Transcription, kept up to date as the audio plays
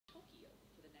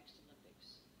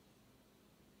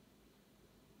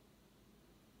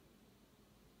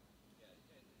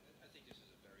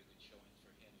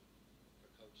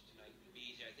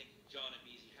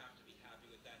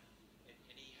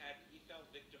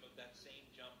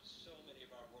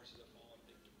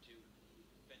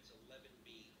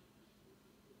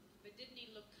But didn't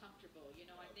he look comfortable? You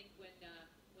know, I think when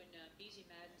Beezy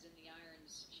Madden's in the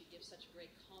irons, she gives such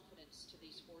great confidence to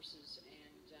these horses,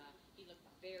 and he looked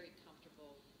very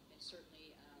comfortable and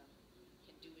certainly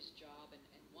can do his job and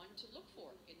one to look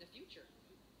for in the future.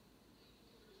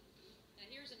 Now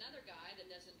here's another guy that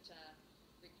doesn't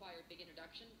require a big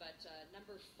introduction, but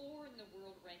number 4 in the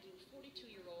world ranking,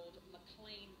 42-year-old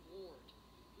McLean Ward.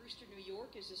 Brewster, New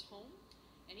York is his home,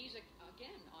 and he's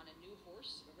again on a new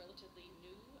horse, relatively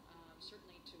new,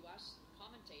 certainly to us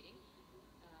commentating.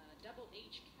 Double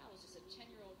H Cows is a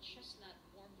 10-year-old chestnut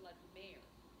warm blood mare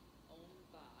owned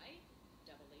by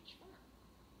Double H Farm.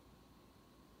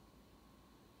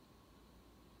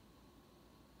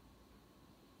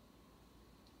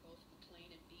 Both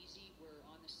McLean and Beezy were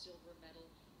on the silver medal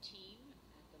team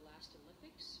at the last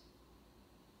Olympics.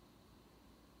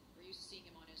 We're used to seeing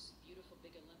him on his beautiful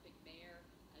big Olympic mare,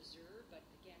 Azure, but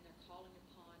again, they're calling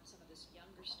upon some of this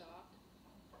younger stock,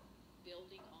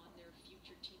 building on their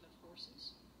future team of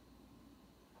horses.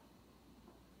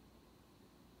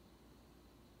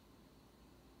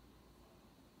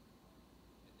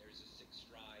 And there's a 6th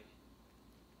ride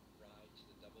to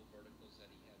the double verticals that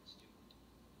he had student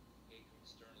Adrian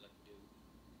Sternlick do.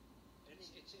 And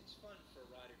it's fun for a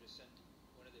rider to send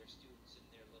one of their students in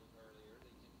there a little earlier. They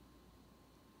can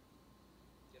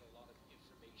get a lot of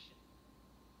information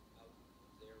out of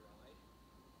their ride.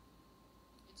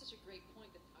 It's such a great point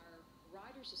that our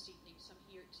riders this evening, some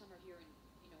are here in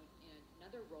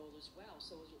another role as well.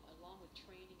 So along with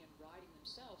training and riding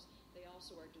themselves, they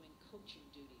also are doing coaching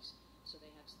duties. So they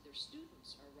have their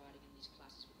students are riding in these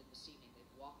classes with them this evening.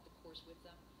 They've walked the course with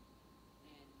them,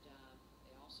 and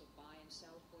they also buy and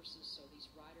sell horses. So these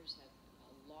riders have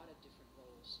a lot of different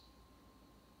roles.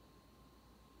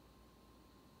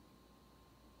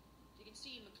 You can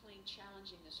see McLean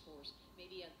challenging this horse,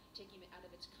 maybe taking it out of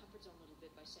its comfort zone a little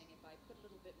bit by saying, if I put a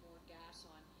little bit more gas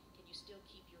on, can you still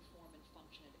keep your form and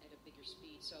function at a bigger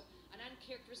speed? So an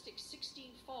uncharacteristic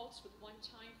 16 faults with 1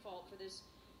 time fault for this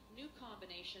new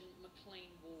combination,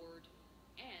 McLean Ward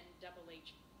and Double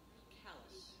H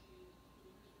Callis.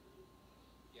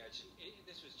 Yeah,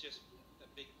 this was just a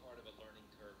big part of a learning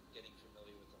curve, getting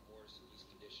familiar with the horse in these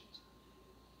conditions.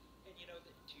 And you know,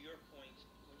 to your point,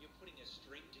 when you're putting a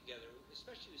string together,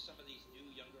 especially with some of these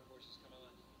new younger horses coming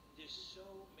on, there's so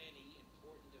many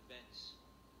important events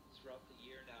throughout the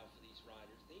year now for these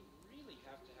riders. They really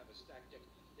have to have a stacked deck.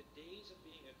 The days of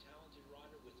being a talented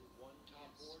rider with 1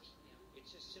 top horse,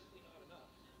 it's just simply not enough.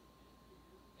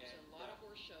 There's a lot of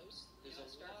horse shows. There's a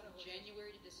start lot from of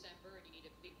January to December, and you need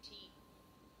a big team.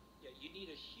 Yeah, you need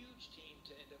a huge team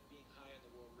to end up being high on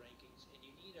the world rankings, and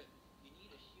you need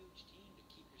a huge team to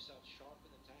keep yourself sharp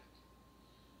in the tack.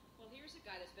 Well, here's a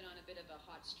guy that's been on a bit of a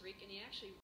hot streak, and he actually